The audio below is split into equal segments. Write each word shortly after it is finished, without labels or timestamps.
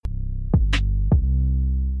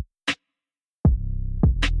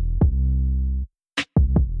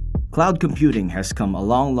Cloud computing has come a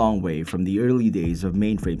long, long way from the early days of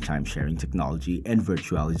mainframe time sharing technology and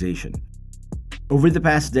virtualization. Over the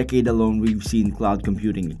past decade alone, we've seen cloud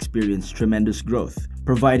computing experience tremendous growth,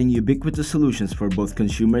 providing ubiquitous solutions for both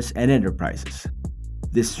consumers and enterprises.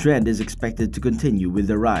 This trend is expected to continue with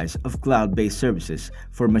the rise of cloud-based services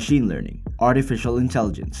for machine learning, artificial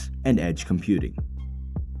intelligence, and edge computing.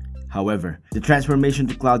 However, the transformation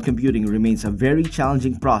to cloud computing remains a very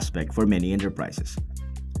challenging prospect for many enterprises.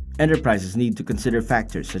 Enterprises need to consider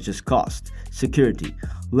factors such as cost, security,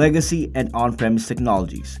 legacy and on-premise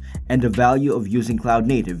technologies, and the value of using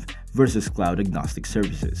cloud-native versus cloud-agnostic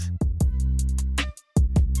services.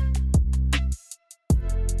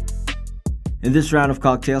 In this round of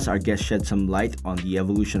cocktails, our guests shed some light on the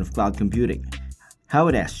evolution of cloud computing, how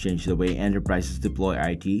it has changed the way enterprises deploy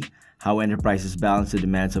IT, how enterprises balance the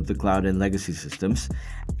demands of the cloud and legacy systems,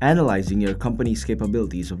 analyzing your company's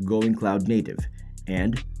capabilities of going cloud-native,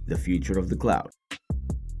 and the future of the cloud.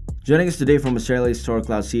 Joining us today from Australia's Tor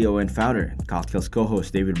Cloud CEO and founder, Cocktails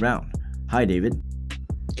co-host David Brown. Hi, David.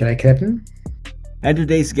 G'day, Captain. And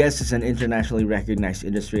today's guest is an internationally recognized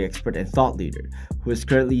industry expert and thought leader who is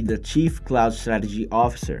currently the Chief Cloud Strategy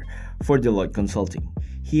Officer for Deloitte Consulting.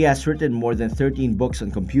 He has written more than 13 books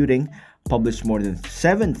on computing, published more than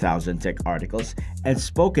 7,000 tech articles, and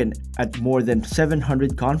spoken at more than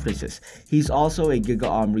 700 conferences. He's also a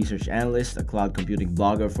GigaOM research analyst, a cloud computing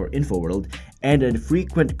blogger for InfoWorld, and a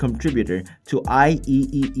frequent contributor to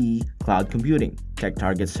IEEE Cloud Computing,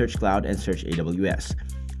 TechTarget Search Cloud, and Search AWS.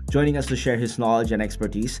 Joining us to share his knowledge and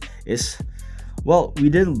expertise is, well, we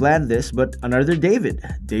didn't plan this, but another David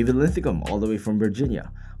Linthicum, all the way from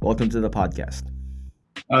Virginia. Welcome to the podcast.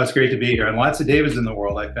 Oh, it's great to be here. And lots of Davids in the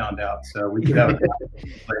world, I found out. So we could have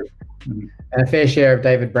and a fair share of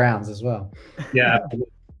David Browns as well. Yeah.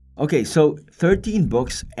 Okay, so 13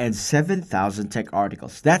 books and 7,000 tech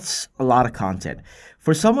articles. That's a lot of content.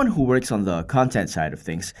 For someone who works on the content side of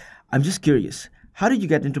things, I'm just curious, how did you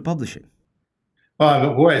get into publishing?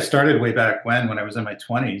 Well, boy, I started way back when I was in my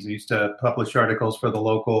 20s. I used to publish articles for the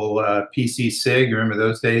local PC SIG. Remember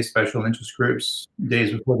those days, special interest groups,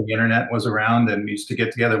 days before the internet was around, and we used to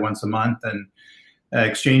get together once a month and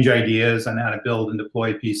exchange ideas on how to build and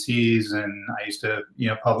deploy PCs. And I used to,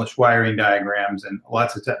 publish wiring diagrams and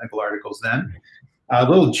lots of technical articles then. A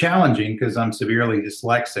little challenging because I'm severely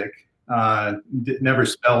dyslexic, never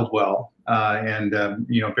spelled well, and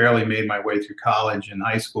barely made my way through college and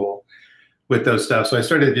high school with those stuff. So I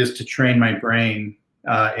started just to train my brain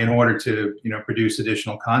in order to, produce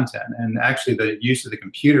additional content. And actually the use of the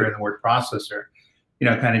computer and the word processor,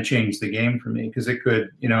 kind of changed the game for me because it could,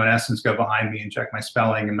 in essence, go behind me and check my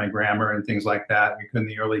spelling and my grammar and things like that. We could in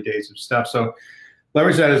the early days of stuff. So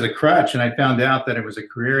leveraged that as a crutch. And I found out that it was a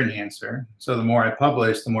career enhancer. So the more I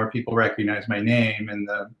published, the more people recognized my name and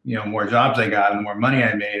the, more jobs I got and the more money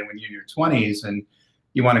I made. And when you're in your 20s and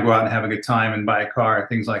you want to go out and have a good time and buy a car,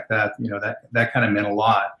 things like that, that kind of meant a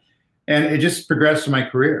lot. And it just progressed to my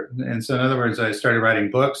career. And so in other words, I started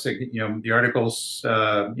writing books, the articles,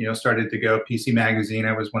 started to go. PC Magazine,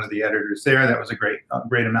 I was one of the editors there. That was a great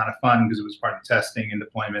amount of fun because it was part of testing and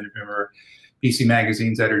deployment. If you remember PC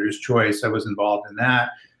Magazine's Editor's Choice, I was involved in that.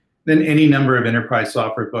 Then any number of enterprise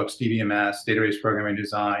software books, DBMS, Database Programming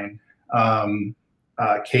Design,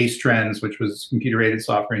 Case Trends, which was computer-aided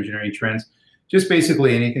software engineering trends. Just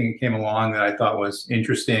basically anything that came along that I thought was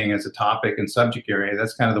interesting as a topic and subject area.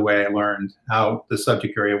 That's kind of the way I learned how the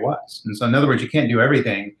subject area was. And so in other words, you can't do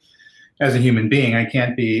everything as a human being. I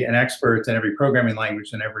can't be an expert in every programming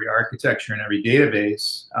language and every architecture and every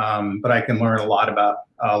database, but I can learn a lot about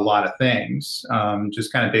a lot of things,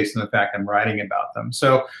 just kind of based on the fact I'm writing about them.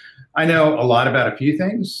 So I know a lot about a few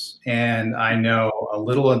things, and I know a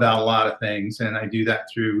little about a lot of things, and I do that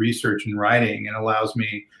through research and writing, and allows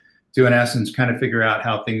me to, in essence, kind of figure out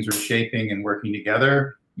how things are shaping and working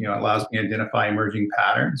together. It allows me to identify emerging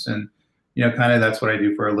patterns. And, kind of that's what I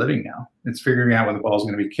do for a living now. It's figuring out where the ball's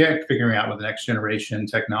going to be kicked, figuring out what the next generation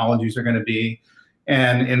technologies are going to be.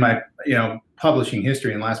 And in my, publishing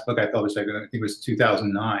history, and last book I published, I think it was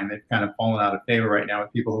 2009, they've kind of fallen out of favor right now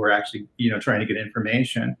with people who are actually, trying to get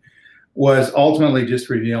information, was ultimately just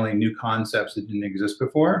revealing new concepts that didn't exist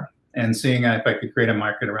before and seeing if I could create a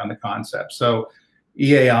market around the concept. So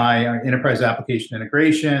EAI, Enterprise Application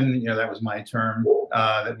Integration, that was my term,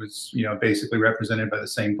 that was, basically represented by the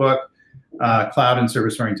same book. Cloud and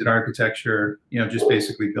service-oriented architecture, just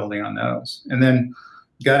basically building on those. And then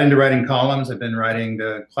got into writing columns. I've been writing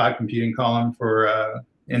the cloud computing column for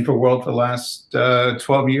InfoWorld for the last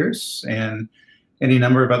 12 years, and any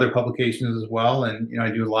number of other publications as well. And, I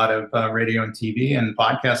do a lot of radio and TV and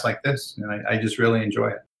podcasts like this, and I just really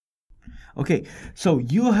enjoy it. Okay, so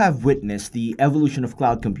you have witnessed the evolution of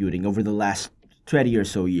cloud computing over the last 20 or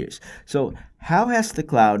so years. So, how has the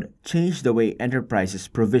cloud changed the way enterprises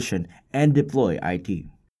provision and deploy IT?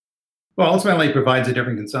 Well, ultimately, it provides a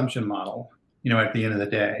different consumption model. At the end of the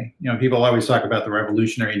day, people always talk about the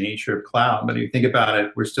revolutionary nature of cloud, but if you think about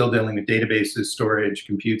it, we're still dealing with databases, storage,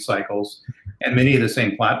 compute cycles, and many of the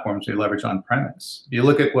same platforms we leverage on premise. If you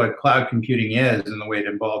look at what cloud computing is and the way it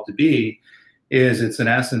evolved to be, is it's in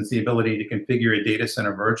essence the ability to configure a data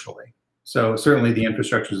center virtually. So certainly the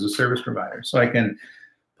infrastructure as a service provider. So I can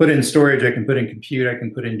put in storage, I can put in compute, I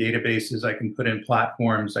can put in databases, I can put in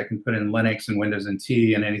platforms, I can put in Linux and Windows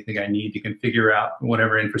NT and anything I need to configure out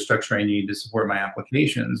whatever infrastructure I need to support my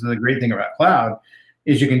applications. And the great thing about cloud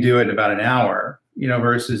is you can do it in about an hour,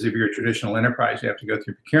 versus if you're a traditional enterprise, you have to go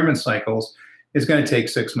through procurement cycles. It's going to take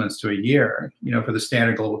 6 months to a year, for the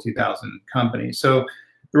standard Global 2000 company. So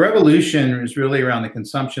the revolution is really around the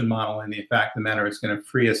consumption model, and the fact of the matter is going to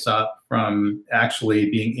free us up from actually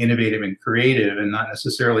being innovative and creative and not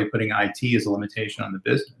necessarily putting IT as a limitation on the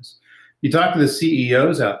business. You talk to the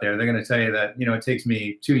CEOs out there, they're going to tell you that, it takes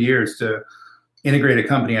me 2 years to integrate a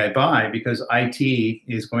company I buy because IT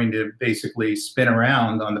is going to basically spin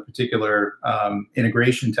around on the particular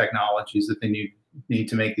integration technologies that they need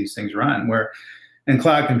to make these things run. Where in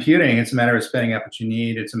cloud computing, it's a matter of spinning up what you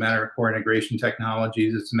need. It's a matter of core integration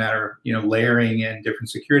technologies. It's a matter of, layering in different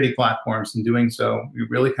security platforms and doing so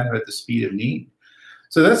really kind of at the speed of need.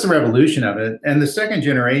 So that's the revolution of it. And the second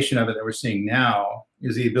generation of it that we're seeing now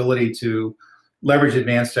is the ability to leverage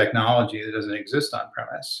advanced technology that doesn't exist on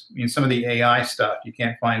premise. I mean, some of the AI stuff you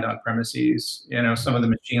can't find on premises. Some of the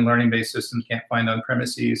machine learning-based systems can't find on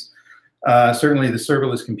premises. Certainly the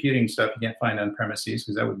serverless computing stuff you can't find on premises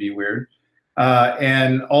because that would be weird.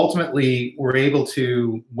 And ultimately, we're able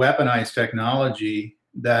to weaponize technology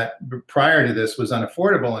that prior to this was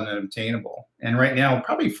unaffordable and unobtainable. And right now,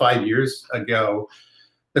 probably 5 years ago,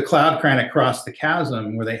 the cloud kind of crossed the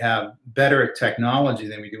chasm where they have better technology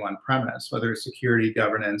than we do on premise, whether it's security,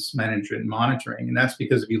 governance, management, and monitoring. And that's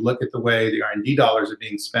because if you look at the way the R&D dollars are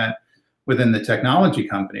being spent within the technology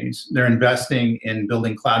companies, they're investing in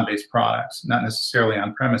building cloud-based products, not necessarily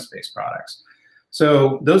on-premise-based products.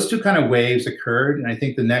 So those two kind of waves occurred, and I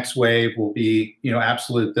think the next wave will be,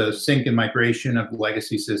 absolute the sync and migration of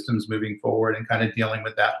legacy systems moving forward and kind of dealing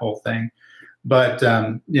with that whole thing. But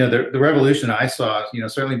the revolution I saw,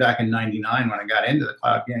 certainly back in '99 when I got into the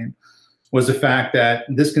cloud game, was the fact that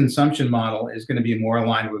this consumption model is going to be more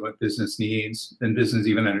aligned with what business needs than business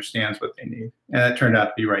even understands what they need, and that turned out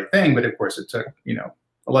to be the right thing. But of course, it took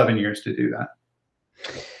 11 years to do that.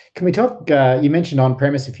 Can we talk, you mentioned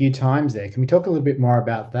on-premise a few times there. Can we talk a little bit more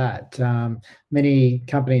about that? Many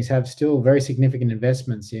companies have still very significant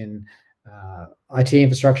investments in IT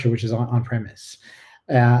infrastructure, which is on-premise.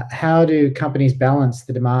 How do companies balance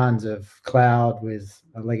the demands of cloud with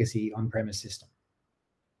a legacy on-premise system?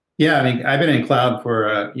 Yeah, I mean, I've been in cloud for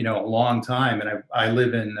a long time, and I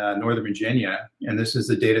live in Northern Virginia, and this is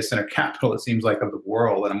the data center capital, it seems like, of the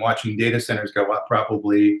world. And I'm watching data centers go up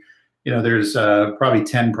probably. There's probably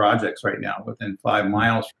 10 projects right now within 5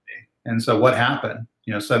 miles from me. And so what happened?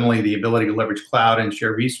 Suddenly the ability to leverage cloud and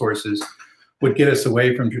share resources would get us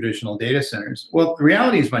away from traditional data centers. Well, the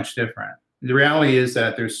reality is much different. The reality is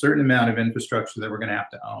that there's a certain amount of infrastructure that we're going to have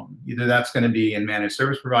to own. Either that's going to be in managed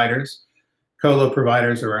service providers, colo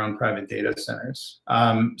providers, or our own private data centers.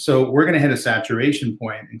 So we're going to hit a saturation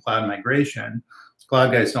point in cloud migration.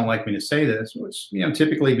 Cloud guys don't like me to say this, which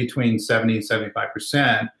typically between 70 and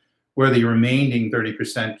 75%. Where the remaining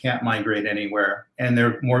 30% can't migrate anywhere, and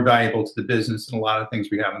they're more valuable to the business than a lot of things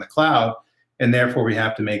we have in the cloud, and therefore we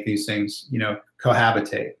have to make these things,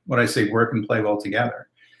 cohabitate. What I say, work and play well together.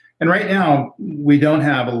 And right now, we don't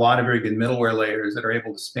have a lot of very good middleware layers that are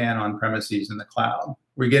able to span on premises in the cloud.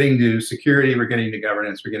 We're getting to security, we're getting to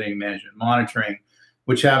governance, we're getting management monitoring,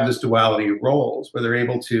 which have this duality of roles, where they're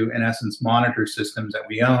able to, in essence, monitor systems that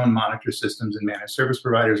we own, monitor systems and managed service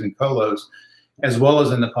providers and colos, as well as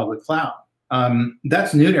in the public cloud.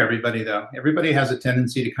 That's new to everybody, though. Everybody has a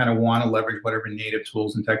tendency to kind of want to leverage whatever native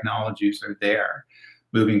tools and technologies are there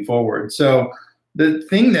moving forward. So the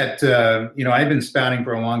thing that I've been spouting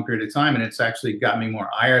for a long period of time, and it's actually got me more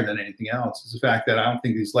ire than anything else, is the fact that I don't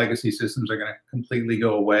think these legacy systems are going to completely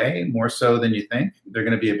go away, more so than you think. They're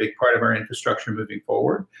going to be a big part of our infrastructure moving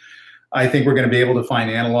forward. I think we're going to be able to find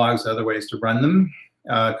analogs, other ways to run them.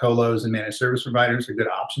 Colos and managed service providers are good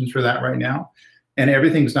options for that right now. And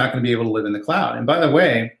everything's not going to be able to live in the cloud. And by the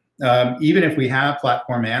way, even if we have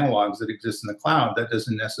platform analogs that exist in the cloud, that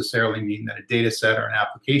doesn't necessarily mean that a data set or an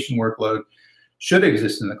application workload should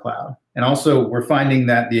exist in the cloud. And also, we're finding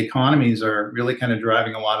that the economies are really kind of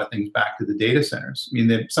driving a lot of things back to the data centers. I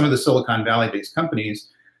mean, some of the Silicon Valley-based companies,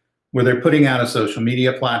 where they're putting out a social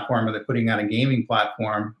media platform or they're putting out a gaming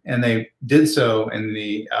platform, and they did so in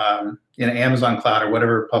the in Amazon Cloud or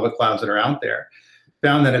whatever public clouds that are out there,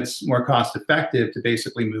 found that it's more cost effective to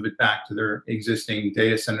basically move it back to their existing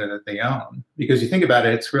data center that they own. Because you think about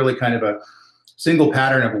it, it's really kind of a single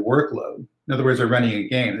pattern of a workload. In other words, they're running a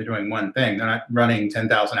game, they're doing one thing. They're not running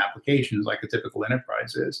 10,000 applications like a typical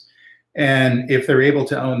enterprise is. And if they're able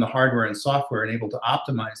to own the hardware and software and able to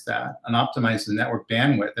optimize that and optimize the network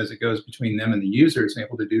bandwidth as it goes between them and the users, and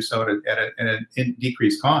able to do so at a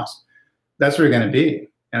decreased cost, that's where we're going to be.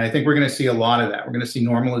 And I think we're going to see a lot of that. We're going to see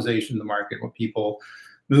normalization in the market where people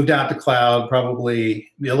moved out to cloud, probably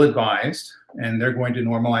ill-advised, and they're going to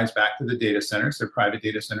normalize back to the data centers, their private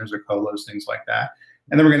data centers or colos, things like that.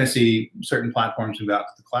 And then we're going to see certain platforms move out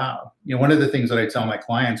to the cloud. You know, one of the things that I tell my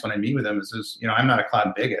clients when I meet with them is you know, I'm not a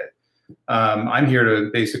cloud bigot. I'm here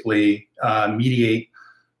to basically mediate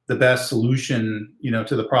the best solution, you know,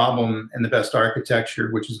 to the problem and the best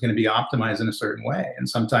architecture, which is going to be optimized in a certain way. And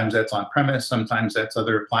sometimes that's on premise, sometimes that's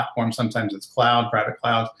other platforms, sometimes it's cloud, private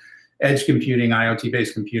clouds, edge computing,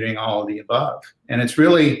 IoT-based computing, all of the above. And it's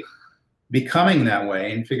really becoming that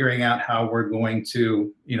way and figuring out how we're going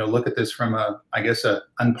to, you know, look at this from I guess, a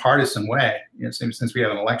unpartisan way, you know, since we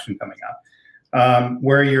have an election coming up,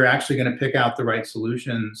 where you're actually going to pick out the right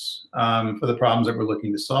solutions for the problems that we're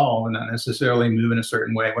looking to solve, and not necessarily move in a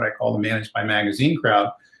certain way, what I call the managed by magazine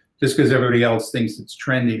crowd, just because everybody else thinks it's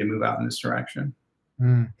trendy to move out in this direction.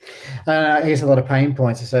 I guess a lot of pain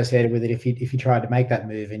points associated with it if you tried to make that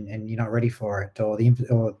move and you're not ready for it, or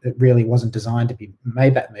it really wasn't designed to be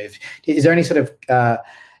made that move. Is there any sort of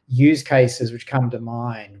use cases which come to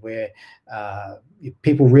mind where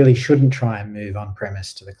people really shouldn't try and move on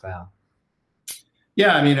premise to the cloud?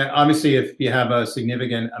 Yeah, I mean, obviously, if you have a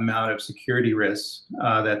significant amount of security risks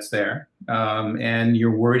that's there, and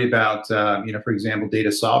you're worried about, you know, for example,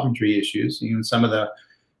 data sovereignty issues. Even some of the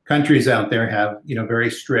countries out there have, you know, very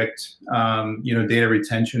strict, you know, data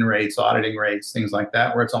retention rates, auditing rates, things like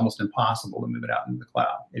that, where it's almost impossible to move it out into the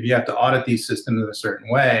cloud. If you have to audit these systems in a certain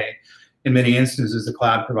way, in many instances, the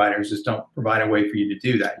cloud providers just don't provide a way for you to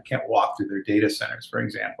do that. You can't walk through their data centers, for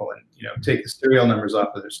example, and, you know, take the serial numbers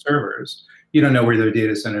off of their servers. You don't know where their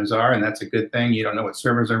data centers are, and that's a good thing. You don't know what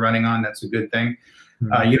servers are running on. That's a good thing.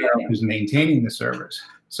 You don't know who's maintaining the servers.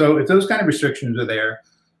 So if those kind of restrictions are there,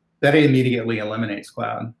 that immediately eliminates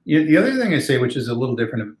cloud. The other thing I say, which is a little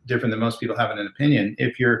different than most people have an opinion,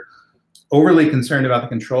 if you're overly concerned about the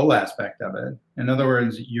control aspect of it, in other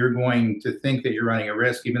words, you're going to think that you're running a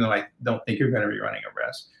risk, even though I don't think you're going to be running a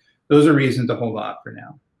risk. Those are reasons to hold off for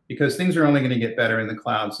now, because things are only going to get better in the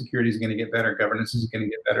cloud. Security is going to get better. Governance is going to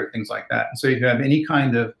get better, things like that. And so if you have any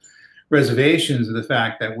kind of reservations of the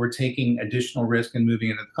fact that we're taking additional risk and moving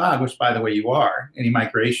into the cloud, which, by the way, you are, any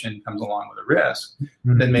migration comes along with a risk,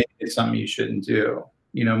 then maybe it's something you shouldn't do,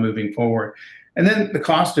 you know, moving forward. And then the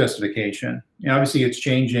cost justification. You know, obviously, it's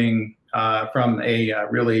changing from a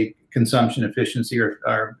really consumption efficiency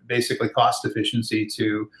or basically cost efficiency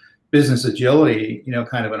to business agility, you know,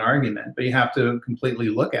 kind of an argument. But you have to completely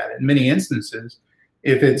look at it. In many instances,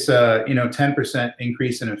 if it's you know, 10%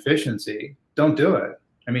 increase in efficiency, don't do it.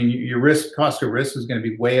 I mean, your cost of risk is going to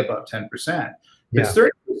be way above 10%. If it's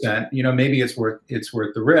 30%, you know, maybe it's worth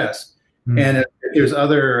the risk. And if there's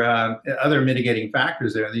other mitigating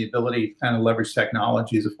factors there, the ability to kind of leverage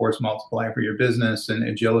technology as a force multiplier for your business and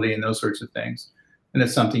agility and those sorts of things, and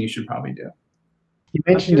it's something you should probably do. You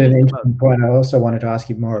mentioned an interesting point I also wanted to ask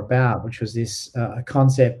you more about, which was this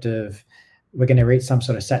concept of we're going to reach some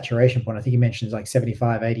sort of saturation point. I think you mentioned like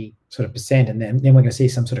 75, 80 sort of percent, and then we're going to see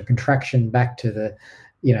some sort of contraction back to the,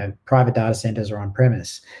 you know, private data centers or on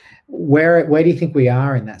premise. Where do you think we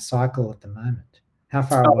are in that cycle at the moment? How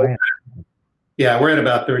far away? Yeah, we're at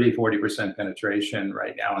about 30-40% penetration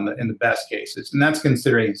right now in the best cases, and that's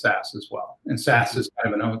considering SaaS as well. And SaaS is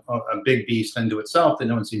kind of a big beast unto itself that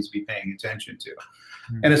no one seems to be paying attention to.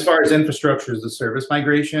 And as far as infrastructure as a service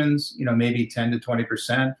migrations, you know, maybe 10 to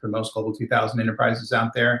 20% for most Global 2000 enterprises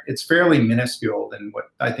out there. It's fairly minuscule than what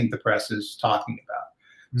I think the press is talking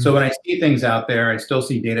about. So when I see things out there, I still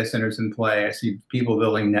see data centers in play. I see people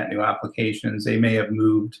building net new applications. They may have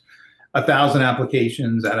moved 1,000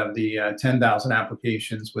 applications out of the 10,000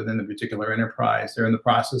 applications within the particular enterprise. They're in the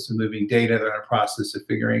process of moving data. They're in the process of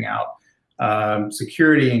figuring out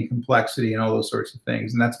security and complexity and all those sorts of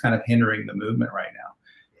things. And that's kind of hindering the movement right now.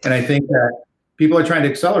 And I think that people are trying to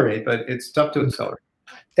accelerate, but it's tough to accelerate.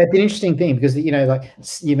 That's an interesting thing because, you know, like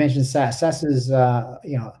you mentioned SaaS. SaaS is,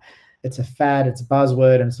 you know, it's a fad, it's a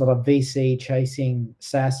buzzword, and it's a lot of VC chasing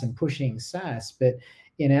SaaS and pushing SaaS. But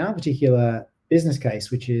in our particular business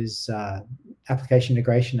case, which is application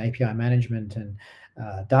integration, API management, and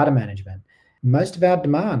data management, most of our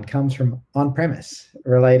demand comes from on-premise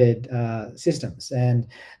related systems. And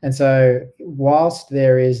so whilst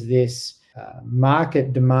there is this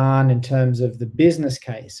market demand in terms of the business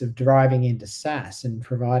case of driving into SaaS and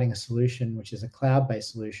providing a solution which is a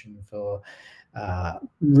cloud-based solution for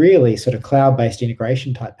really sort of cloud-based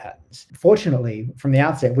integration type patterns. Fortunately, from the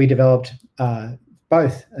outset, we developed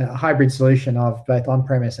both a hybrid solution of both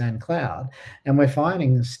on-premise and cloud, and we're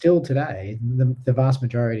finding still today the vast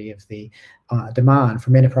majority of the demand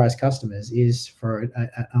from enterprise customers is for an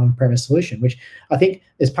on-premise solution, which I think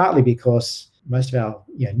is partly because most of our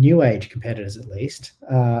new age competitors, at least,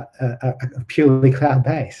 are purely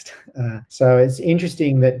cloud-based. So it's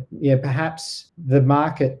interesting that perhaps the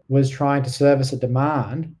market was trying to service a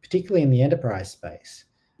demand, particularly in the enterprise space,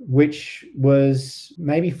 which was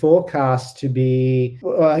maybe forecast to be,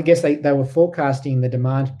 well, I guess they were forecasting the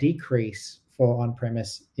demand to decrease for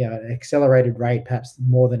on-premise, at an accelerated rate, perhaps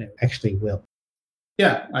more than it actually will.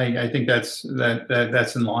 Yeah, I think that's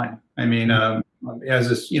in line. I mean, I've been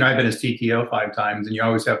a CTO 5 times, and you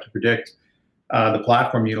always have to predict the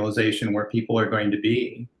platform utilization where people are going to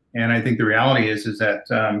be. And I think the reality is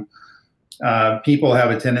that people have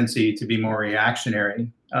a tendency to be more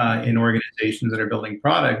reactionary in organizations that are building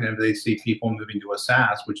product, and if they see people moving to a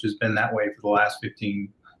SaaS, which has been that way for the last 15,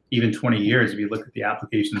 even 20 years, if you look at the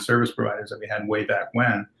application service providers that we had way back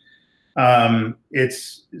when, it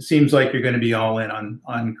seems like you're going to be all in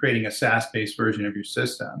on creating a SaaS-based version of your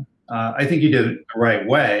system. I think you did it the right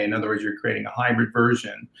way. In other words, you're creating a hybrid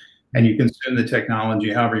version, and you consume the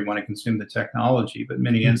technology however you want to consume the technology. But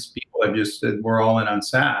many people have just said, we're all in on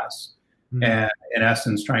SaaS, and in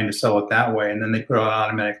essence, trying to sell it that way. And then they put an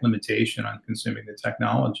automatic limitation on consuming the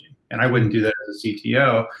technology. And I wouldn't do that as a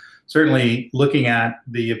CTO. Certainly looking at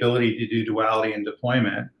the ability to do duality and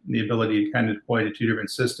deployment, the ability to kind of deploy to 2 different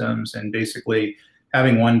systems, and basically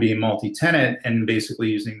having one be multi-tenant and basically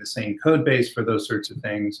using the same code base for those sorts of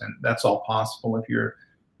things. And that's all possible if you're,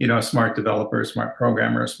 a smart developer, a smart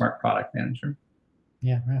programmer, a smart product manager.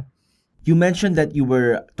 Yeah, right. You mentioned that you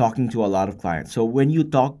were talking to a lot of clients. So when you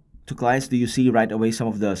talk to clients, do you see right away some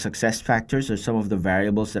of the success factors or some of the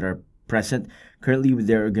variables that are present currently with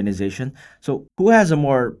their organization? So who has a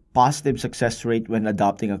more positive success rate when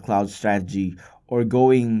adopting a cloud strategy or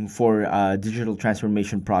going for digital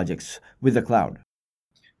transformation projects with the cloud?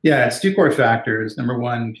 Yeah, it's 2 core factors. Number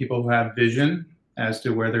one, people who have vision as to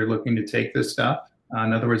where they're looking to take this stuff.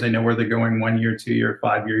 In other words, they know where they're going 1 year, 2 year,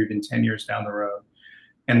 5 year, even 10 years down the road,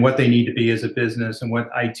 and what they need to be as a business and what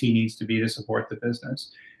IT needs to be to support the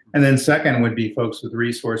business. And then second would be folks with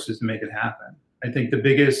resources to make it happen. I think the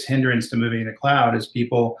biggest hindrance to moving to cloud is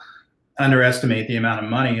people underestimate the amount of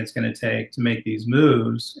money it's going to take to make these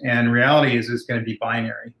moves. And reality is it's going to be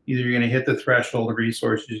binary. Either you're going to hit the threshold of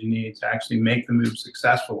resources you need to actually make the move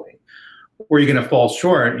successfully, or you're going to fall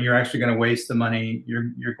short and you're actually going to waste the money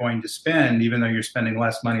you're going to spend, even though you're spending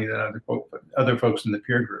less money than other folks in the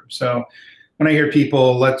peer group. So when I hear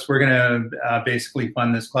people, we're going to basically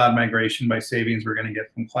fund this cloud migration by savings we're going to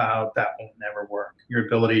get from cloud, that will never work. Your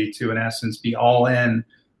ability to, in essence, be all in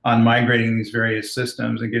on migrating these various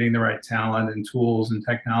systems and getting the right talent and tools and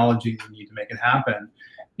technology you need to make it happen,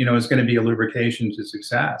 is going to be a lubrication to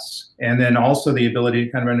success. And then also the ability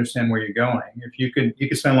to kind of understand where you're going. If you could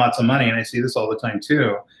spend lots of money, and I see this all the time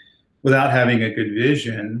too, without having a good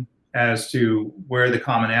vision as to where the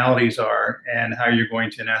commonalities are and how you're going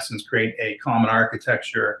to, in essence, create a common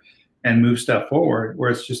architecture and move stuff forward, where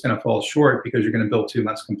it's just going to fall short because you're going to build too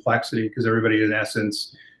much complexity because everybody, in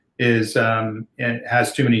essence, has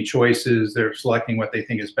too many choices. They're selecting what they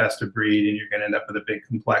think is best of breed, and you're going to end up with a big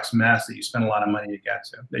complex mess that you spend a lot of money to get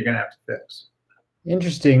to. They're going to have to fix.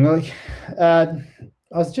 Interesting. Well, I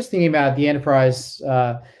was just thinking about the enterprise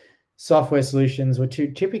software solutions, which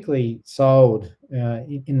are typically sold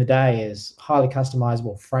in the day as highly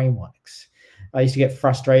customizable frameworks. I used to get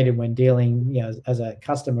frustrated when dealing, as a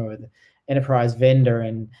customer with an enterprise vendor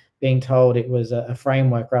and being told it was a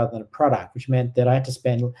framework rather than a product, which meant that I had to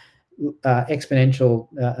spend exponential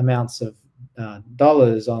amounts of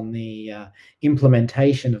dollars on the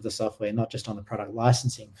implementation of the software, not just on the product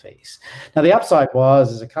licensing fees. Now, the upside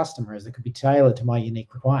was, as a customer, is it could be tailored to my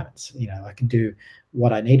unique requirements. I can do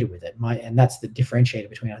what I needed with it. And that's the differentiator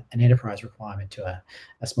between an enterprise requirement to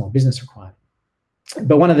a small business requirement.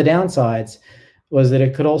 But one of the downsides was that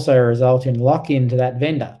it could also result in lock-in to that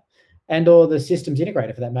vendor and or the systems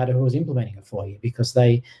integrator, for that matter, who was implementing it for you, because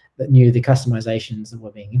they knew the customizations that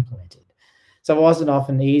were being implemented. So it wasn't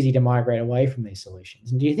often easy to migrate away from these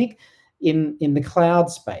solutions. And do you think in the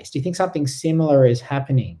cloud space, do you think something similar is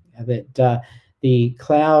happening, that the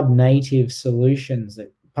cloud native solutions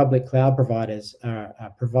that public cloud providers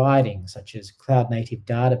are providing, such as cloud native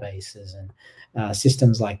databases and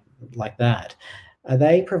systems like that, are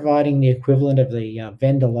they providing the equivalent of the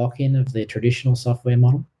vendor lock-in of the traditional software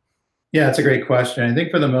model? Yeah, it's a great question. I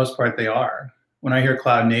think for the most part they are. When I hear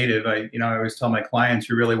cloud native, I always tell my clients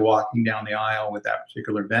you're really walking down the aisle with that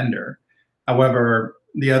particular vendor. However,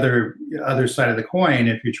 the other side of the coin,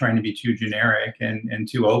 if you're trying to be too generic and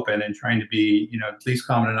too open and trying to be, at least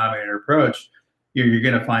common denominator approach, you're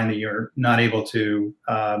going to find that you're not able to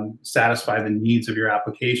satisfy the needs of your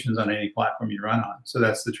applications on any platform you run on. So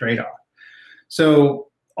that's the trade-off. So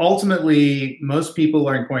ultimately, most people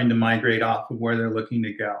aren't going to migrate off of where they're looking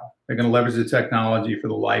to go. They're going to leverage the technology for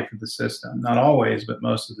the life of the system. Not always, but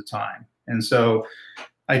most of the time. And so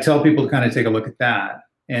I tell people to kind of take a look at that.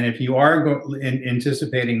 And if you are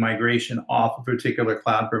anticipating migration off a particular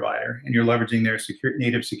cloud provider and you're leveraging their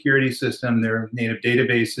native security system, their native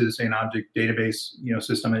databases, an object database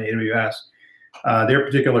system in AWS, their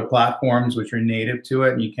particular platforms which are native to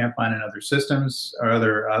it and you can't find in other systems or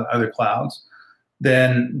other clouds,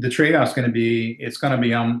 then the trade-off is going to be, it's going to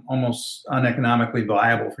be almost uneconomically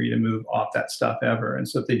viable for you to move off that stuff ever. And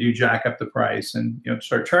so if they do jack up the price and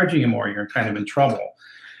start charging you more, you're kind of in trouble.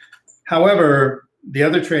 However, the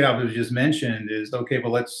other trade-off we just mentioned is, okay,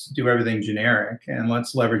 well, let's do everything generic and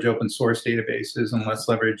let's leverage open source databases and let's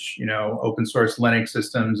leverage, open source Linux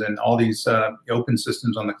systems and all these open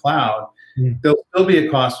systems on the cloud. There'll still be a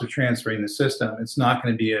cost of transferring the system. It's not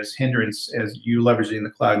going to be as hindrance as you leveraging the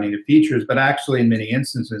cloud native features, but actually in many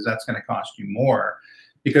instances, that's going to cost you more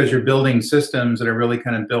because you're building systems that are really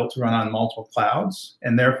kind of built to run on multiple clouds.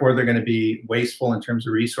 And therefore, they're going to be wasteful in terms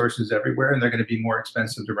of resources everywhere, and they're going to be more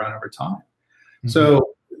expensive to run over time.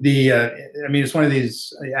 So it's one of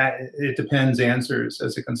these, it depends answers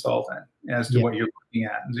as a consultant as to what you're looking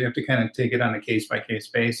at. And so you have to kind of take it on a case-by-case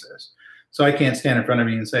basis. So I can't stand in front of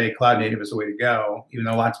you and say cloud native is the way to go, even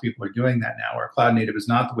though lots of people are doing that now, or cloud native is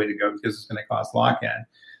not the way to go because it's going to cost lock-in.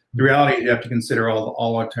 The reality is you have to consider all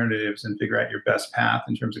alternatives and figure out your best path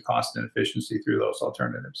in terms of cost and efficiency through those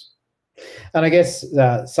alternatives. And I guess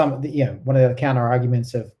one of the counter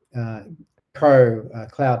arguments of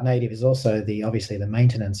cloud native is also obviously the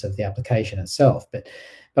maintenance of the application itself. But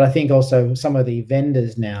I think also some of the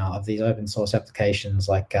vendors now of these open source applications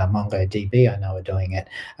like MongoDB, I know, are doing it,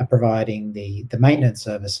 are providing the maintenance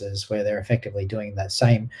services where they're effectively doing that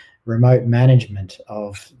same remote management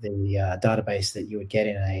of the database that you would get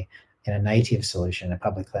in a native solution, a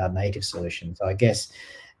public cloud native solution. So I guess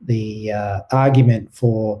the argument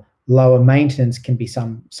for lower maintenance can be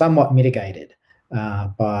somewhat mitigated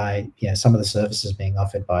by some of the services being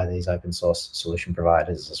offered by these open source solution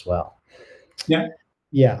providers as well.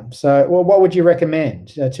 Yeah. So, what would you recommend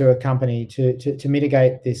to a company to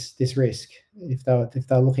mitigate this risk if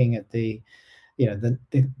they're looking at the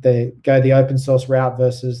open source route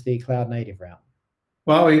versus the cloud native route?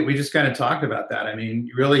 Well, we just kind of talked about that. I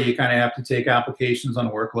mean, really, you kind of have to take applications on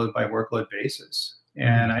a workload by workload basis.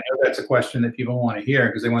 And I know that's a question that people want to hear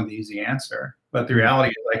because they want the easy answer. But the reality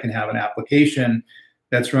is I can have an application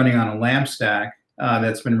that's running on a LAMP stack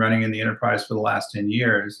that's been running in the enterprise for the last 10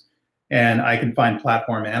 years. And I can find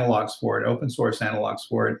platform analogs for it, open source analogs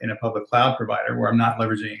for it in a public cloud provider where I'm not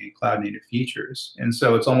leveraging any cloud native features. And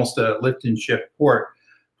so it's almost a lift and shift port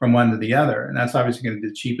from one to the other. And that's obviously going to be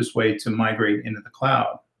the cheapest way to migrate into the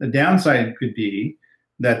cloud. The downside could be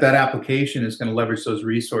that application is going to leverage those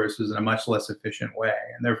resources in a much less efficient way.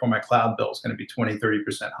 And therefore my cloud bill is going to be 20,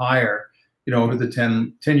 30% higher, over the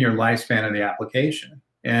 10-year lifespan of the application.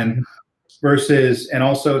 And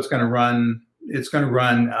also it's going to run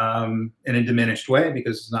in a diminished way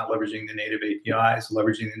because it's not leveraging the native APIs,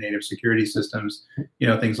 leveraging the native security systems,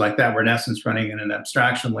 things like that. We're in essence running in an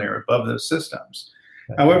abstraction layer above those systems.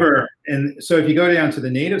 However, and so if you go down to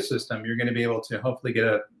the native system, you're going to be able to hopefully get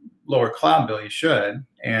a lower cloud bill, you should,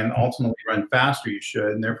 and ultimately run faster, you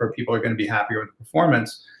should, and therefore people are going to be happier with the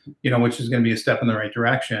performance, which is going to be a step in the right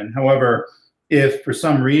direction. However, if for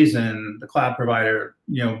some reason the cloud provider,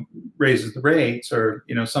 raises the rates or,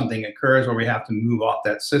 something occurs where we have to move off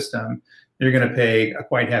that system, you're going to pay a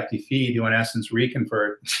quite hefty fee to, in essence,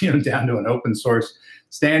 reconvert, down to an open source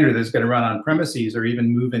standard that's going to run on premises or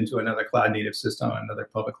even move into another cloud native system, another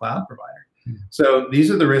public cloud provider. So these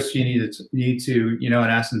are the risks you need to, in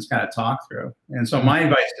essence, kind of talk through. And so my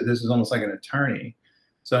advice to this is almost like an attorney.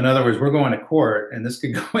 So in other words, we're going to court and this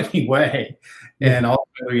could go any way. And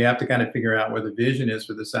ultimately you have to kind of figure out where the vision is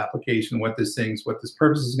for this application, what this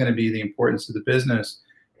purpose is going to be, the importance of the business.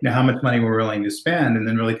 how much money we're willing to spend, and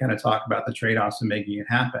then really kind of talk about the trade-offs and making it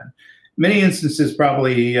happen. Many instances,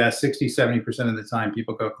 probably 60, 70% of the time,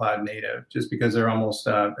 people go cloud native just because they're almost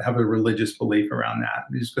have a religious belief around that,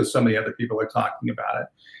 just because so many other people are talking about it.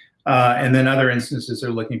 And then other instances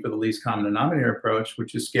are looking for the least common denominator approach,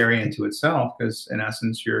 which is scary into itself because in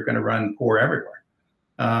essence, you're going to run core everywhere,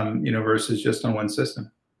 versus just on one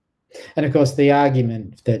system. And of course, the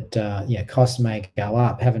argument that costs may go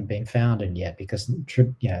up haven't been founded yet because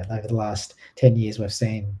over the last 10 years, we've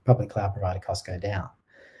seen public cloud provider costs go down.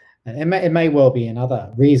 And it may well be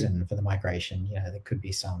another reason for the migration. There could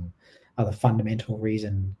be some other fundamental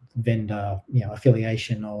reason, vendor,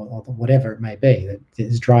 affiliation or whatever it may be that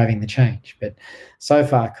is driving the change. But so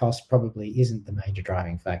far, cost probably isn't the major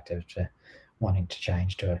driving factor to wanting to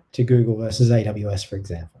change to Google versus AWS, for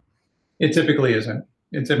example. It typically isn't.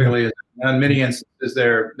 It typically isn't. In many instances,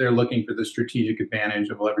 they're looking for the strategic advantage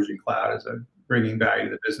of leveraging cloud as a bringing value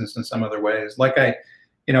to the business in some other ways. Like I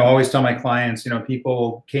always tell my clients,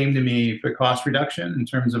 people came to me for cost reduction in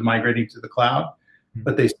terms of migrating to the cloud,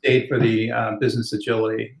 but they stayed for the business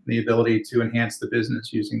agility, the ability to enhance the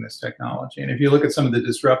business using this technology. And if you look at some of the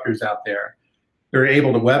disruptors out there, they're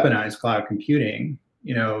able to weaponize cloud computing,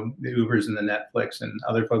 the Ubers and the Netflix and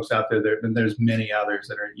other folks out there. And there's many others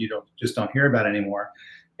that you don't hear about anymore.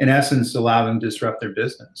 In essence, allow them to disrupt their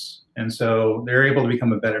business. And so they're able to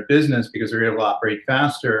become a better business because they're able to operate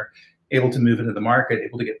faster, able to move into the market,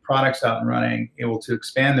 able to get products out and running, able to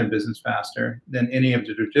expand their business faster than any of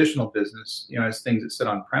the traditional business, as things that sit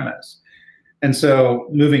on premise. And so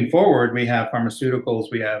moving forward, we have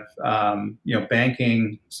pharmaceuticals, we have,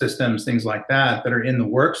 banking systems, things like that are in the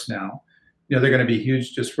works now. They're going to be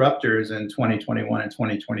huge disruptors in 2021 and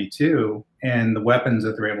 2022. And the weapons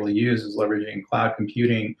that they're able to use is leveraging cloud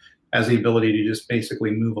computing as the ability to just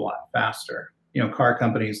basically move a lot faster. Car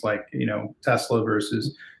companies like, Tesla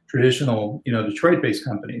versus traditional, Detroit-based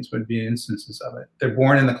companies would be instances of it. They're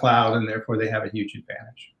born in the cloud and therefore they have a huge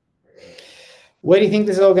advantage. Where do you think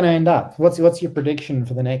this is all going to end up? What's your prediction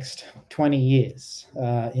for the next 20 years?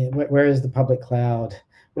 Where is the public cloud?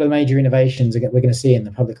 What are the major innovations we're going to see in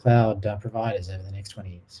the public cloud providers over the next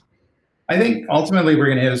 20 years? I think ultimately we're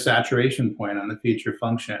going to hit a saturation point on the feature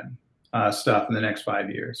function stuff in the next 5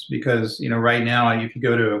 years, because right now if you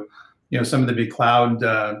go to some of the big cloud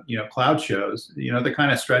cloud shows, they're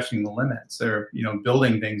kind of stretching the limits. They're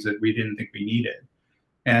building things that we didn't think we needed,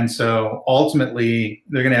 and so ultimately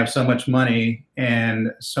they're going to have so much money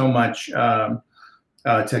and so much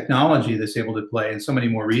technology that's able to play, and so many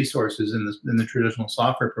more resources in the traditional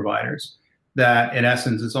software providers, that in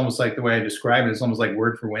essence, it's almost like the way I describe it, it's almost like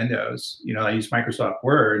Word for Windows. I use Microsoft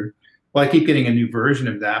Word. Well, I keep getting a new version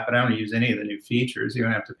of that, but I don't use any of the new features. You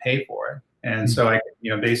don't have to pay for it. And so I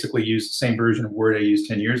basically use the same version of Word I used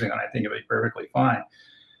 10 years ago, and I think it'll be perfectly fine.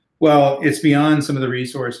 Well, it's beyond some of the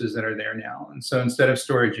resources that are there now. And so instead of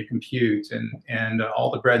storage and compute and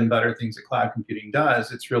all the bread and butter things that cloud computing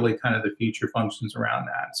does, it's really kind of the feature functions around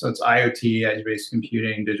that. So it's IoT, edge-based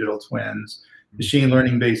computing, digital twins, machine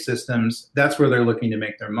learning-based systems. That's where they're looking to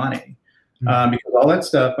make their money. Because all that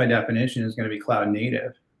stuff, by definition, is going to be cloud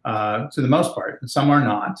native to the most part. Some are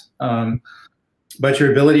not. But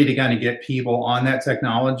your ability to kind of get people on that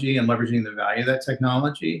technology and leveraging the value of that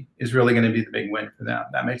technology is really going to be the big win for them.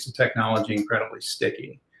 That makes the technology incredibly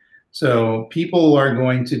sticky. So people are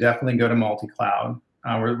going to definitely go to multi-cloud.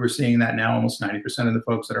 We're seeing that now. Almost 90% of the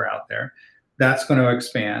folks that are out there. That's going to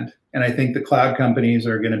expand. And I think the cloud companies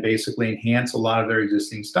are going to basically enhance a lot of their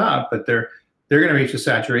existing stuff, but they're going to reach a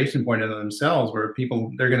saturation point of themselves where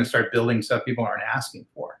they're going to start building stuff people aren't asking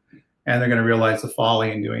for. And they're going to realize the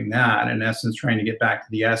folly in doing that, in essence, trying to get back to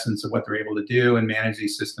the essence of what they're able to do and manage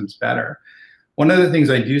these systems better. One of the things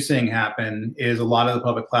I do seeing happen is a lot of the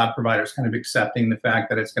public cloud providers kind of accepting the fact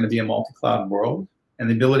that it's going to be a multi-cloud world, and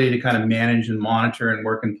the ability to kind of manage and monitor and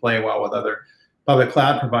work and play well with other public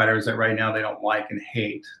cloud providers that right now they don't like and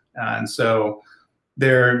hate. And so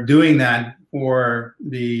they're doing that for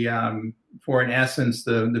in essence,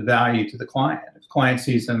 the value to the client. If the client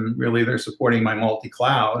sees them, really they're supporting my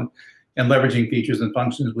multi-cloud and leveraging features and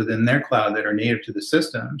functions within their cloud that are native to the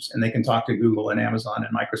systems, and they can talk to Google and Amazon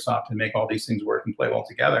and Microsoft and make all these things work and play well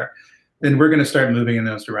together, then we're going to start moving in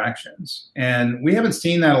those directions. And we haven't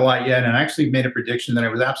seen that a lot yet, and I actually made a prediction that I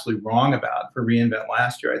was absolutely wrong about for reInvent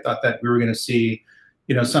last year. I thought that we were going to see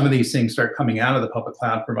some of these things start coming out of the public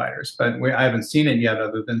cloud providers, but I haven't seen it yet,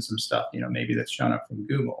 other than some stuff, maybe that's shown up from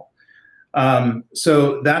Google.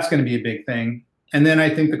 So that's going to be a big thing. And then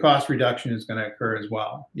I think the cost reduction is going to occur as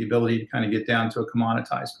well. The ability to kind of get down to a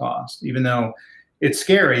commoditized cost, even though it's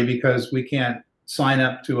scary because we can't sign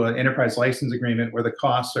up to an enterprise license agreement where the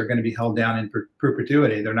costs are going to be held down in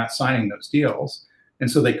perpetuity. They're not signing those deals. And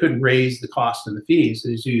so they could raise the cost and the fees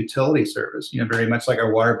as a utility service, very much like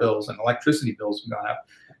our water bills and electricity bills have gone up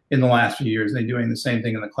in the last few years. They're doing the same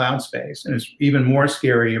thing in the cloud space. And it's even more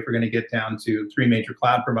scary if we're going to get down to 3 major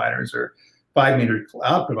cloud providers or 5 major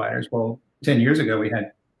cloud providers. Well, 10 years ago, we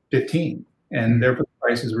had 15, and therefore the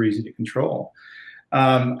prices were easy to control.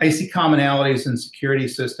 I see commonalities in security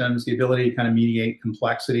systems. The ability to kind of mediate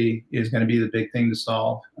complexity is going to be the big thing to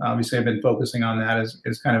solve. Obviously, I've been focusing on that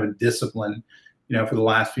as kind of a discipline, for the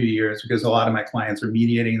last few years, because a lot of my clients are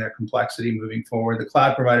mediating their complexity moving forward. The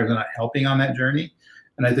cloud providers are not helping on that journey,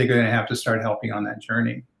 and I think they're going to have to start helping on that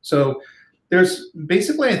journey. So there's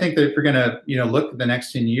basically, I think that if we're going to, look at the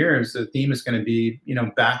next 10 years, the theme is going to be,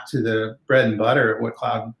 back to the bread and butter of what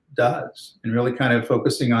cloud does, and really kind of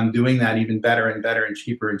focusing on doing that even better and better and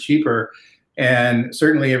cheaper and cheaper. And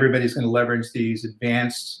certainly everybody's going to leverage these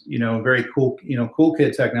advanced, very cool, cool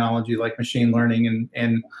kid technology like machine learning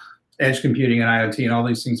and edge computing and IoT and all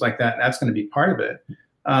these things like that. That's going to be part of it.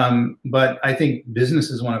 But I think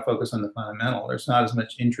businesses want to focus on the fundamental. There's not as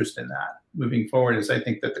much interest in that moving forward as I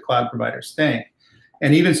think that the cloud providers think.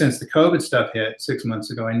 And even since the COVID stuff hit 6 months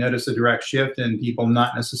ago, I noticed a direct shift in people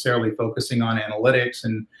not necessarily focusing on analytics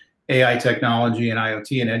and AI technology and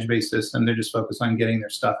IoT and edge-based system. They're just focused on getting their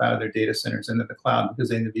stuff out of their data centers into the cloud, because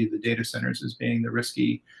they view the data centers as being the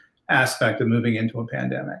risky aspect of moving into a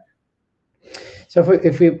pandemic. So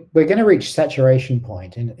if we're going to reach saturation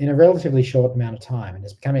point in a relatively short amount of time, and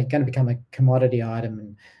it's going to become a commodity item,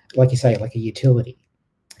 and like you say, like a utility,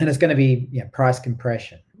 and it's going to be price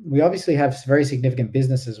compression. We obviously have very significant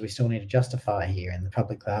businesses we still need to justify here in the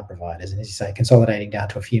public cloud providers, and as you say, consolidating down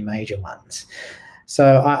to a few major ones.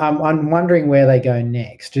 So I'm wondering where they go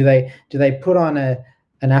next. Do they put on an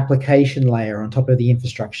application layer on top of the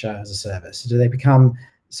infrastructure as a service? Do they become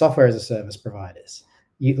software as a service providers,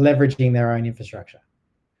 leveraging their own infrastructure?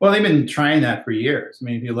 Well, they've been trying that for years. I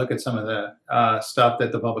mean, if you look at some of the stuff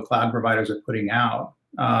that the public cloud providers are putting out,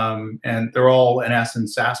 and they're all in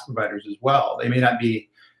essence SaaS providers as well. They may not be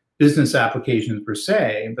business applications per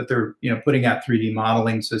se, but they're putting out 3D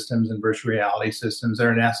modeling systems and virtual reality systems.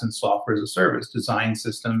 They're in essence software as a service, design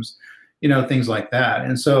systems, things like that.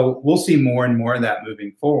 And so we'll see more and more of that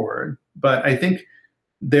moving forward. But I think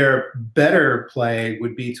their better play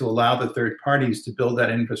would be to allow the third parties to build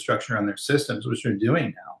that infrastructure on their systems, which they're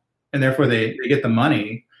doing now. And therefore they get the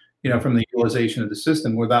money, from the utilization of the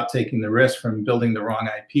system without taking the risk from building the wrong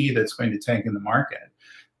IP that's going to tank in the market.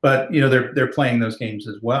 But they're playing those games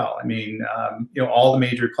as well. I mean, all the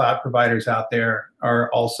major cloud providers out there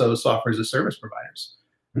are also software as a service providers.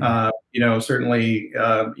 Certainly,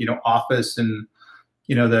 Office and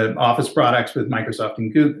the Office products with Microsoft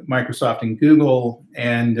and Google,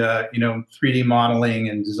 and 3D modeling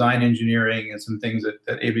and design engineering and some things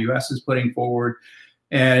that AWS is putting forward,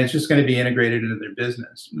 and it's just going to be integrated into their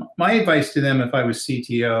business. My advice to them, if I was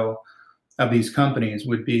CTO of these companies,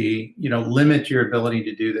 would be, limit your ability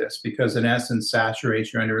to do this, because in essence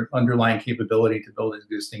saturates your underlying capability to build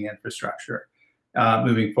existing infrastructure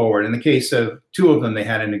moving forward. In the case of 2 of them, they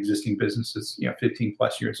had an existing business that's 15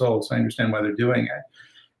 plus years old, so I understand why they're doing it.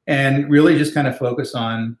 And really just kind of focus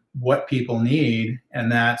on what people need,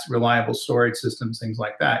 and that's reliable storage systems, things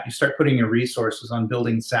like that. You start putting your resources on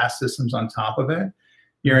building SaaS systems on top of it,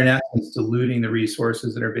 you're in essence diluting the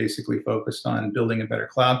resources that are basically focused on building a better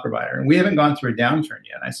cloud provider. And we haven't gone through a downturn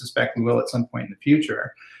yet. I suspect we will at some point in the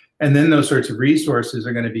future. And then those sorts of resources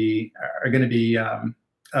are going to be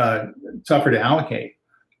tougher to allocate,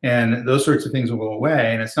 and those sorts of things will go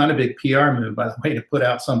away. And it's not a big PR move, by the way, to put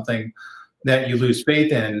out something that you lose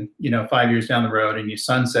faith in, 5 years down the road, and you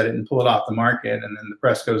sunset it and pull it off the market, and then the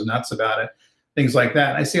press goes nuts about it. Things like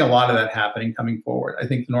that. I see a lot of that happening coming forward. I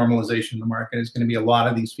think the normalization of the market is going to be a lot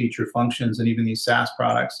of these feature functions and even these SaaS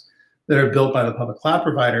products that are built by the public cloud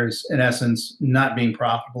providers, in essence, not being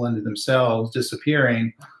profitable into themselves,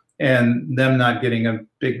 disappearing, and them not getting a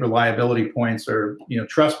big reliability points or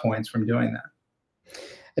trust points from doing that.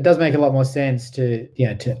 It does make a lot more sense to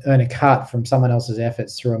earn a cut from someone else's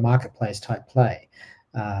efforts through a marketplace type play,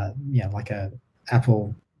 like a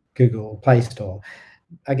Apple, Google Play Store.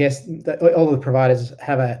 I guess all the providers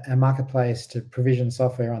have a marketplace to provision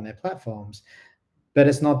software on their platforms, but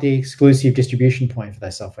it's not the exclusive distribution point for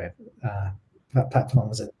their software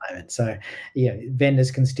platforms at the moment. So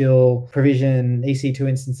vendors can still provision EC2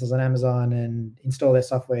 instances on Amazon and install their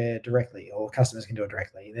software directly, or customers can do it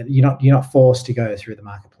directly. You're not forced to go through the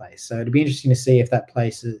marketplace. So it'd be interesting to see if that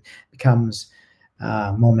place becomes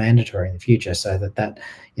more mandatory in the future, so that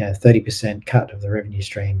 30% cut of the revenue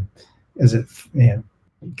stream, as it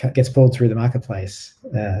gets pulled through the marketplace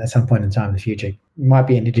at some point in time in the future, might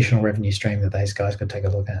be an additional revenue stream that those guys could take a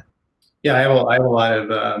look at. Yeah, I have a lot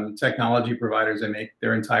of technology providers that make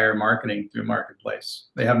their entire marketing through marketplace.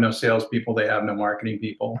 They have no salespeople, they have no marketing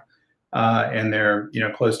people, and they're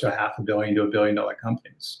close to $500 million to $1 billion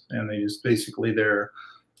companies, and they're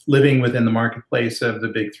living within the marketplace of the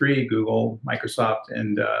big three: Google, Microsoft,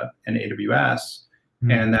 and AWS,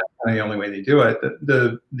 and that's kind of the only way they do it.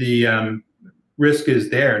 The risk is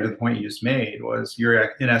there, to the point you just made, was you're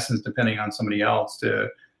in essence depending on somebody else to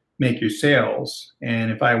make your sales.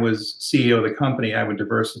 And if I was CEO of the company, I would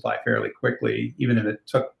diversify fairly quickly, even if it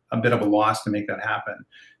took a bit of a loss to make that happen,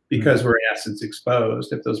 because we're in essence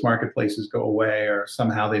exposed. If those marketplaces go away, or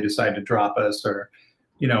somehow they decide to drop us, or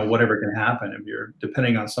whatever can happen if you're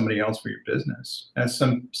depending on somebody else for your business. That's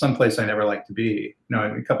some place I never like to be.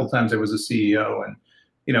 A couple of times I was a CEO, and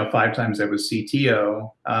 5 times I was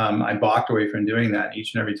CTO. I balked away from doing that.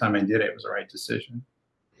 Each and every time I did it, it was the right decision.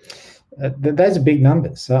 Those are big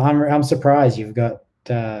numbers. So I'm surprised you've got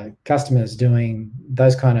customers doing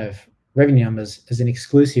those kind of revenue numbers as an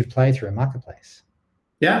exclusive play through a marketplace.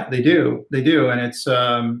 Yeah, they do, and it's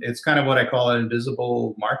kind of what I call an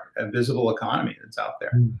invisible economy that's out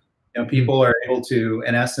there. People are able to,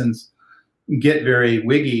 in essence, get very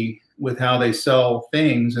wiggy with how they sell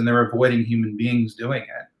things, and they're avoiding human beings doing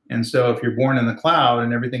it. And so, if you're born in the cloud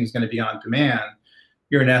and everything's going to be on demand,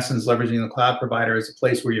 you're in essence leveraging the cloud provider as a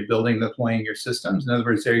place where you're building and deploying your systems. In other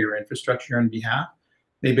words, they're your infrastructure on behalf.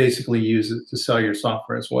 They basically use it to sell your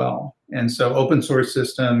software as well. And so open source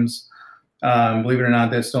systems, believe it or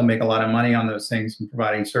not, they still make a lot of money on those things and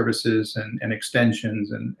providing services and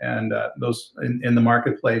extensions and those in the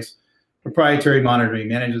marketplace. Proprietary monitoring,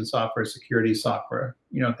 management software, security software,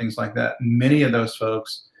 things like that. Many of those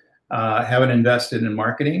folks haven't invested in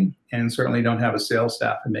marketing, and certainly don't have a sales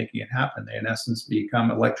staff in making it happen. They, in essence,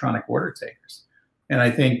 become electronic order takers. And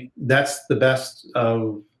I think that's the best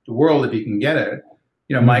of the world if you can get it.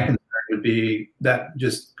 My concern would be that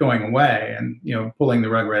just going away and, pulling the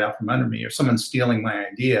rug right out from under me, or someone stealing my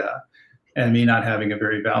idea and me not having a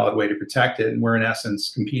very valid way to protect it. And we're in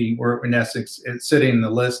essence competing. We're in essence sitting in the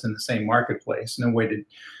list in the same marketplace. No way to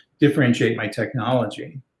differentiate my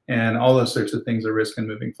technology. And all those sorts of things are risk in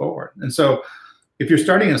moving forward. And so if you're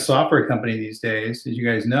starting a software company these days, as you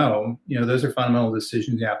guys know, those are fundamental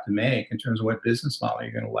decisions you have to make in terms of what business model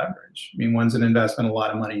you're going to leverage. I mean, one's an investment, a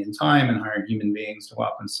lot of money and time, and hiring human beings to go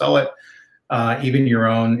out and sell it. Even your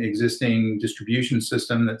own existing distribution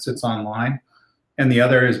system that sits online. And the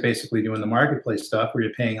other is basically doing the marketplace stuff where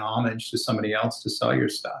you're paying homage to somebody else to sell your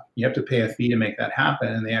stuff. You have to pay a fee to make that happen,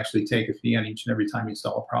 and they actually take a fee on each and every time you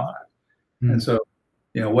sell a product. And so,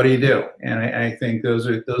 what do you do? And I think those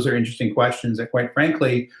are interesting questions that, quite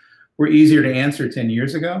frankly, were easier to answer 10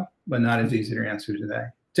 years ago, but not as easy to answer today.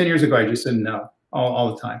 10 years ago, I just said no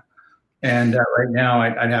all the time. And right now,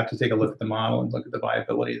 I'd have to take a look at the model and look at the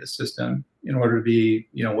viability of the system in order to be,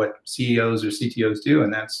 what CEOs or CTOs do,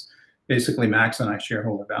 and that's basically maximize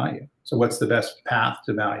shareholder value. So what's the best path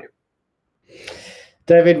to value?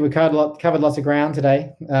 David, we covered lots of ground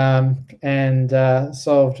today, and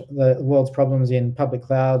solved the world's problems in public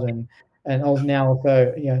cloud, and now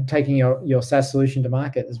also taking your SaaS solution to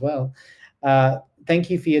market as well. Thank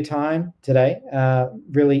you for your time today.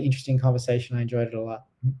 Really interesting conversation. I enjoyed it a lot.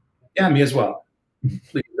 Yeah, me as well.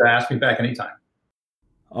 Please ask me back anytime.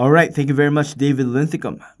 All right. Thank you very much, David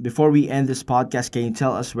Linthicum. Before we end this podcast, can you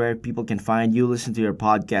tell us where people can find you, listen to your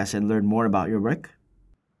podcast, and learn more about your work?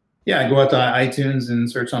 Yeah, go out to iTunes and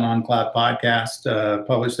search on OnCloud Podcast.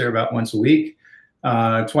 Publish there about once a week.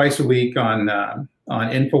 Twice a week on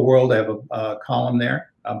InfoWorld. I have a column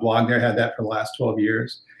there, a blog there. Had that for the last 12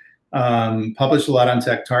 years. Publish a lot on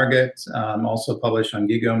TechTarget. Also publish on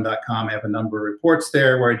gigome.com. I have a number of reports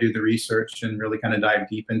there where I do the research and really kind of dive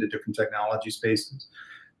deep into different technology spaces,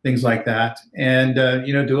 things like that. And,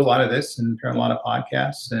 do a lot of this and a lot of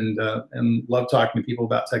podcasts, and love talking to people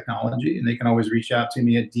about technology. And they can always reach out to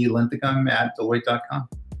me at dlinthicum@deloitte.com.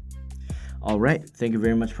 All right. Thank you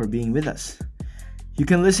very much for being with us. You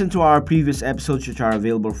can listen to our previous episodes, which are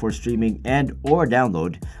available for streaming and or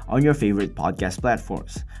download on your favorite podcast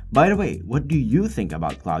platforms. By the way, what do you think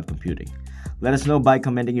about cloud computing? Let us know by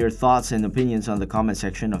commenting your thoughts and opinions on the comment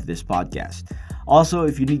section of this podcast. Also,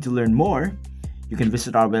 if you need to learn more, you can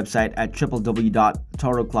visit our website at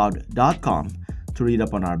www.torocloud.com to read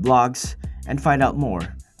up on our blogs and find out more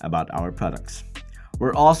about our products.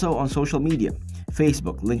 We're also on social media: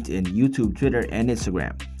 Facebook, LinkedIn, YouTube, Twitter, and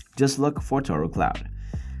Instagram. Just look for Toro Cloud.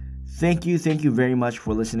 Thank you very much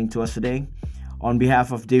for listening to us today. On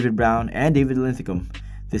behalf of David Brown and David Linthicum,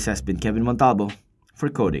 this has been Kevin Montalvo for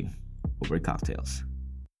Coding Over Cocktails.